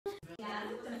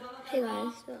Hey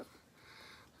guys, so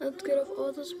let's get off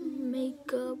all this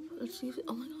makeup. Let's see if,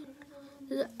 oh my god,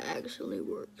 this actually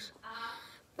works.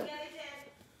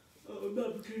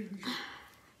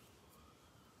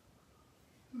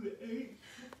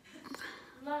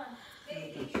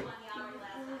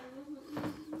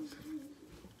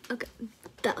 Okay,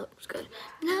 that looks good.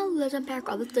 Now let's unpack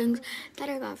all the things that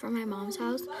I got from my mom's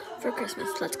house for Christmas.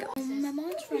 Let's go. My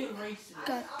mom's friend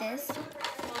got this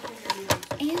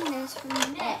and this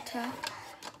from Ulta.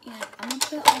 And I'm gonna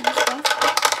put all the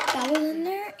stuff that was in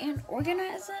there and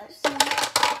organize it so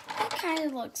it kind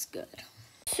of looks good.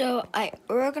 So I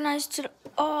organized it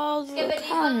all. Look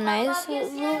how nice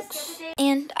it looks.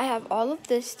 And I have all of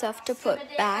this stuff to put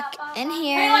back in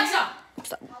here.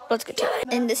 So let's get to it.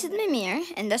 And this is my mirror,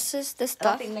 and this is the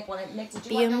stuff.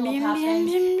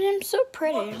 So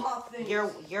pretty.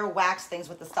 Your wax things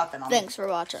with the stuff in them. Thanks for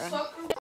watching.